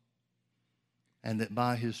cross and that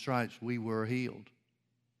by his stripes we were healed.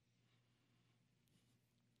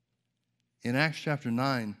 In Acts chapter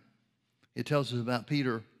 9, it tells us about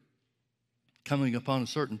Peter coming upon a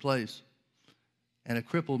certain place and a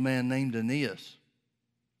crippled man named Aeneas.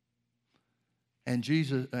 And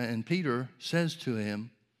Peter says to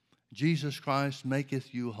him, Jesus Christ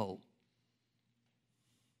maketh you whole.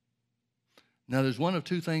 Now there's one of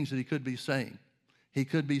two things that he could be saying. He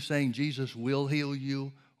could be saying Jesus will heal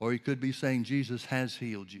you, or he could be saying Jesus has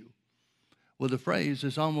healed you. Well, the phrase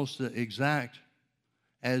is almost exact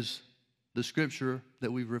as the scripture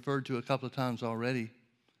that we've referred to a couple of times already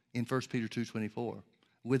in 1 Peter 2:24.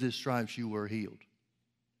 With his stripes you were healed.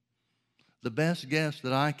 The best guess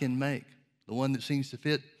that I can make, the one that seems to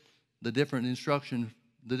fit the different instruction,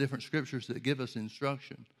 the different scriptures that give us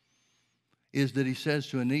instruction, is that he says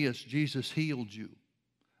to Aeneas, Jesus healed you.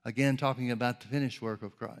 Again, talking about the finished work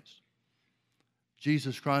of Christ.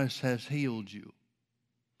 Jesus Christ has healed you.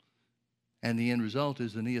 And the end result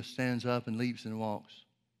is Aeneas stands up and leaps and walks,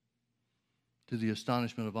 to the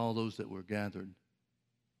astonishment of all those that were gathered.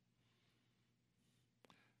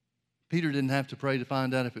 Peter didn't have to pray to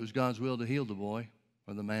find out if it was God's will to heal the boy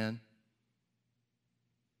or the man.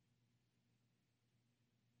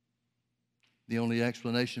 The only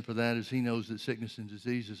explanation for that is he knows that sickness and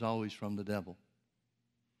disease is always from the devil.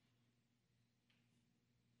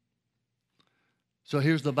 So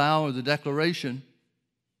here's the vow or the declaration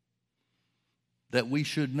that we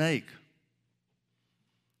should make.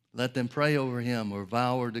 Let them pray over him or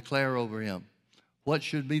vow or declare over him. What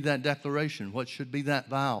should be that declaration? What should be that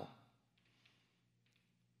vow?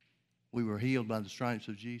 We were healed by the stripes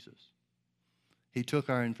of Jesus. He took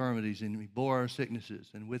our infirmities and he bore our sicknesses,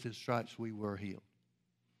 and with his stripes we were healed.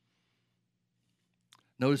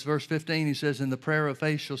 Notice verse 15, he says, and the prayer of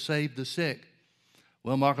faith shall save the sick.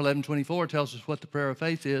 Well, Mark 11:24 tells us what the prayer of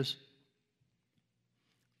faith is.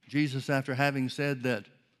 Jesus, after having said that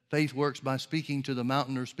faith works by speaking to the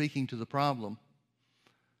mountain or speaking to the problem,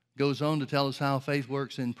 goes on to tell us how faith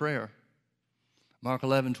works in prayer. Mark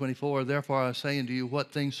 11:24, therefore I say unto you,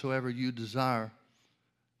 what things soever you desire,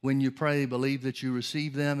 when you pray, believe that you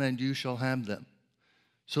receive them and you shall have them.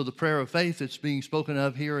 So the prayer of faith that's being spoken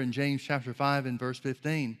of here in James chapter 5 and verse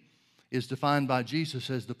 15 is defined by Jesus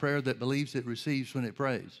as the prayer that believes it receives when it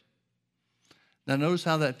prays. Now notice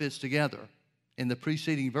how that fits together. In the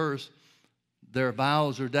preceding verse, there are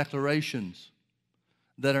vows or declarations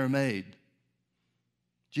that are made.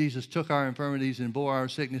 Jesus took our infirmities and bore our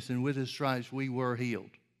sickness, and with his stripes we were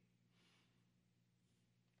healed.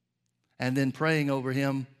 And then praying over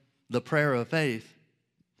him, the prayer of faith,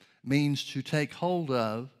 means to take hold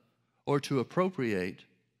of or to appropriate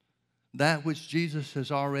that which Jesus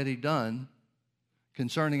has already done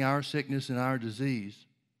concerning our sickness and our disease.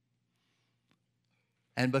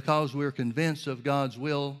 And because we're convinced of God's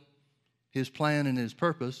will, his plan and his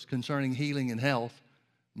purpose concerning healing and health,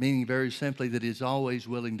 meaning very simply that he's always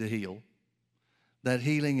willing to heal, that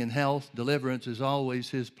healing and health, deliverance is always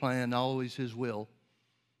his plan, always his will,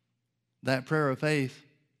 that prayer of faith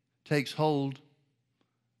takes hold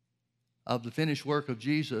of the finished work of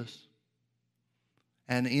Jesus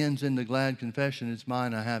and ends in the glad confession, it's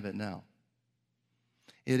mine, I have it now.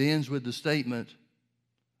 It ends with the statement,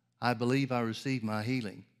 I believe I receive my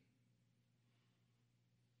healing.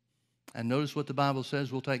 And notice what the Bible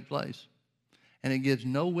says will take place. And it gives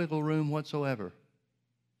no wiggle room whatsoever.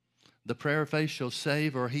 The prayer of faith shall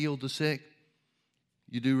save or heal the sick.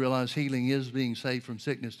 You do realize healing is being saved from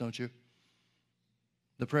sickness, don't you?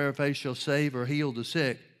 The prayer of faith shall save or heal the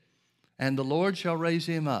sick, and the Lord shall raise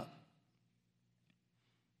him up.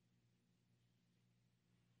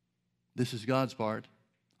 This is God's part.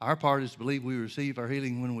 Our part is to believe we receive our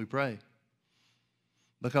healing when we pray.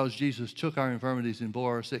 because Jesus took our infirmities and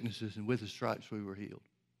bore our sicknesses, and with his stripes we were healed.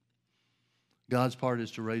 God's part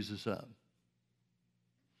is to raise us up.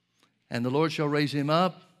 And the Lord shall raise him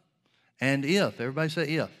up, and if, everybody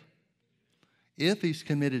say if he's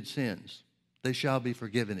committed sins, they shall be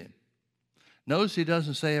forgiven him. Notice he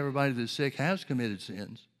doesn't say everybody that's sick has committed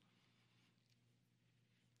sins.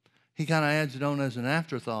 He kind of adds it on as an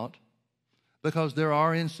afterthought, because there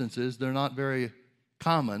are instances, they're not very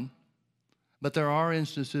common, but there are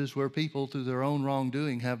instances where people, through their own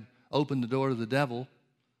wrongdoing, have opened the door to the devil,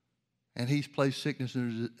 and he's placed sickness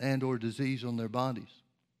and or disease on their bodies.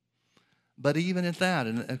 But even at that,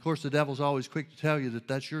 and of course the devil's always quick to tell you that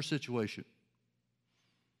that's your situation.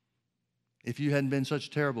 If you hadn't been such a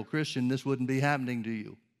terrible Christian, this wouldn't be happening to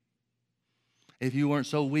you. If you weren't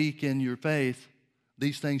so weak in your faith,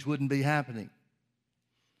 these things wouldn't be happening.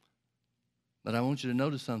 But I want you to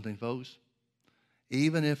notice something, folks.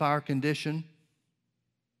 Even if our condition,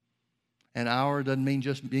 and our doesn't mean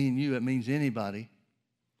just being you, it means anybody,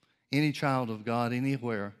 any child of God,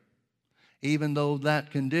 anywhere, even though that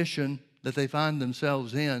condition that they find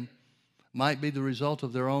themselves in might be the result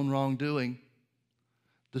of their own wrongdoing,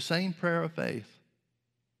 the same prayer of faith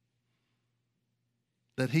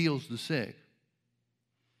that heals the sick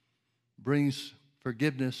brings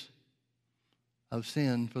forgiveness of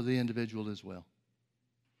sin for the individual as well.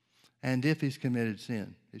 And if he's committed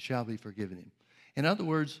sin, it shall be forgiven him. In other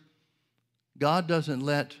words, God doesn't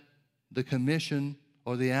let the commission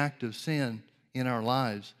or the act of sin in our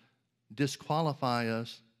lives disqualify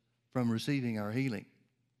us from receiving our healing,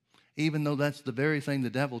 even though that's the very thing the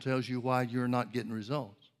devil tells you why you're not getting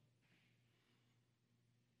results.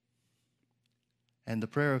 And the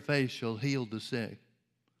prayer of faith shall heal the sick,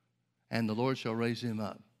 and the Lord shall raise him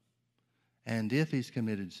up. And if he's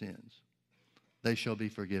committed sins, they shall be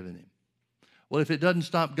forgiven him. Well, if it doesn't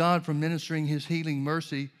stop God from ministering his healing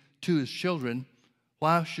mercy to his children,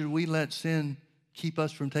 why should we let sin keep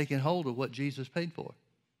us from taking hold of what Jesus paid for?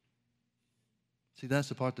 See, that's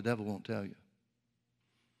the part the devil won't tell you.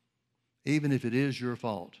 Even if it is your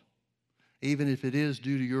fault, even if it is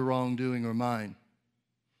due to your wrongdoing or mine,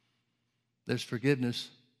 there's forgiveness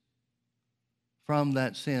from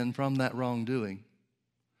that sin, from that wrongdoing,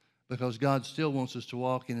 because God still wants us to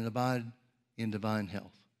walk in and abide in divine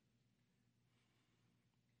health.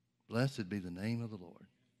 Blessed be the name of the Lord.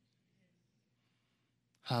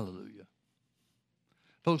 Hallelujah.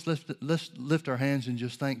 Folks, let's lift our hands and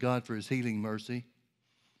just thank God for his healing mercy.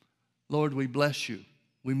 Lord, we bless you.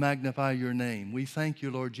 We magnify your name. We thank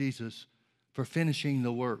you, Lord Jesus, for finishing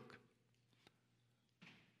the work,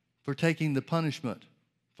 for taking the punishment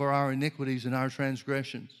for our iniquities and our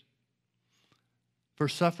transgressions, for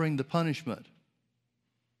suffering the punishment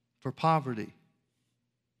for poverty,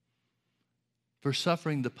 for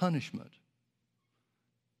suffering the punishment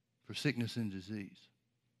for sickness and disease.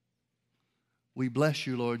 We bless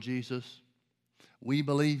you, Lord Jesus. We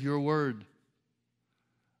believe your word.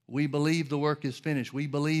 We believe the work is finished. We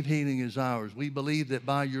believe healing is ours. We believe that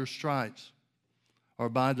by your stripes or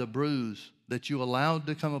by the bruise that you allowed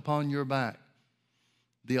to come upon your back,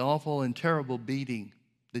 the awful and terrible beating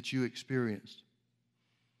that you experienced,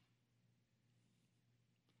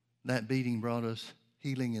 that beating brought us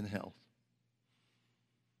healing and health.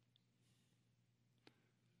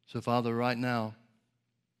 So, Father, right now,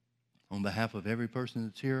 on behalf of every person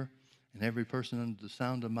that's here and every person under the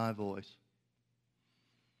sound of my voice,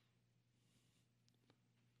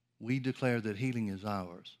 we declare that healing is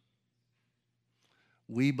ours.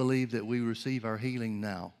 We believe that we receive our healing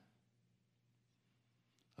now,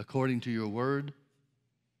 according to your word,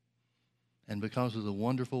 and because of the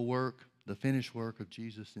wonderful work, the finished work of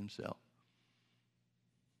Jesus himself.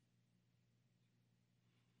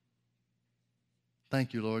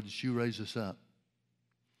 Thank you, Lord, that you raise us up.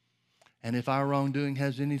 And if our wrongdoing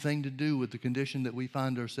has anything to do with the condition that we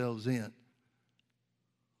find ourselves in,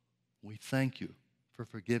 we thank you for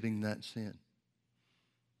forgiving that sin.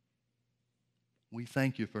 We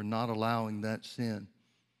thank you for not allowing that sin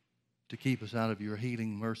to keep us out of your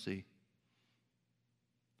healing mercy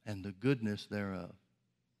and the goodness thereof.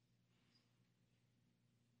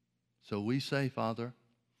 So we say, Father,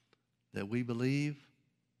 that we believe.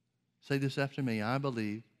 Say this after me. I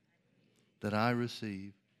believe that I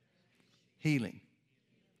receive healing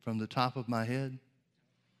from the top of my head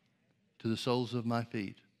to the soles of my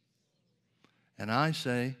feet. And I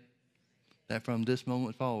say that from this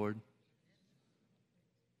moment forward,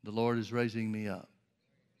 the Lord is raising me up.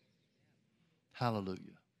 Hallelujah.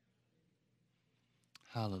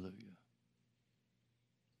 Hallelujah.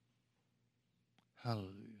 Hallelujah.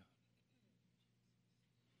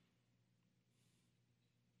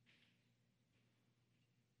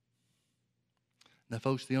 Now,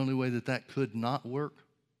 folks, the only way that that could not work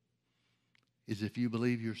is if you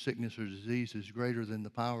believe your sickness or disease is greater than the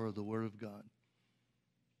power of the Word of God.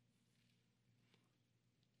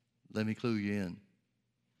 Let me clue you in.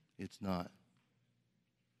 It's not.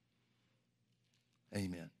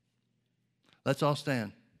 Amen. Let's all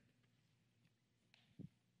stand.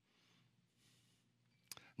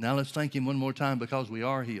 Now let's thank Him one more time because we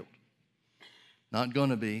are healed. Not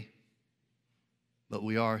going to be, but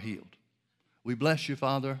we are healed. We bless you,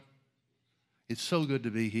 Father. It's so good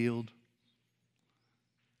to be healed.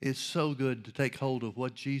 It's so good to take hold of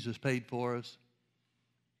what Jesus paid for us.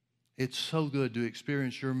 It's so good to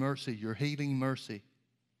experience your mercy, your healing mercy.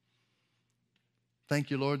 Thank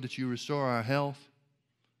you, Lord, that you restore our health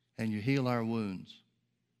and you heal our wounds.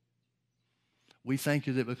 We thank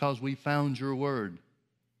you that because we found your word,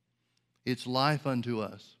 it's life unto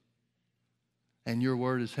us, and your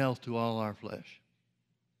word is health to all our flesh.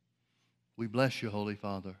 We bless you, Holy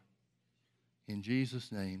Father. In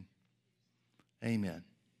Jesus' name, amen.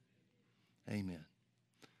 Amen.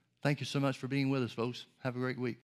 Thank you so much for being with us, folks. Have a great week.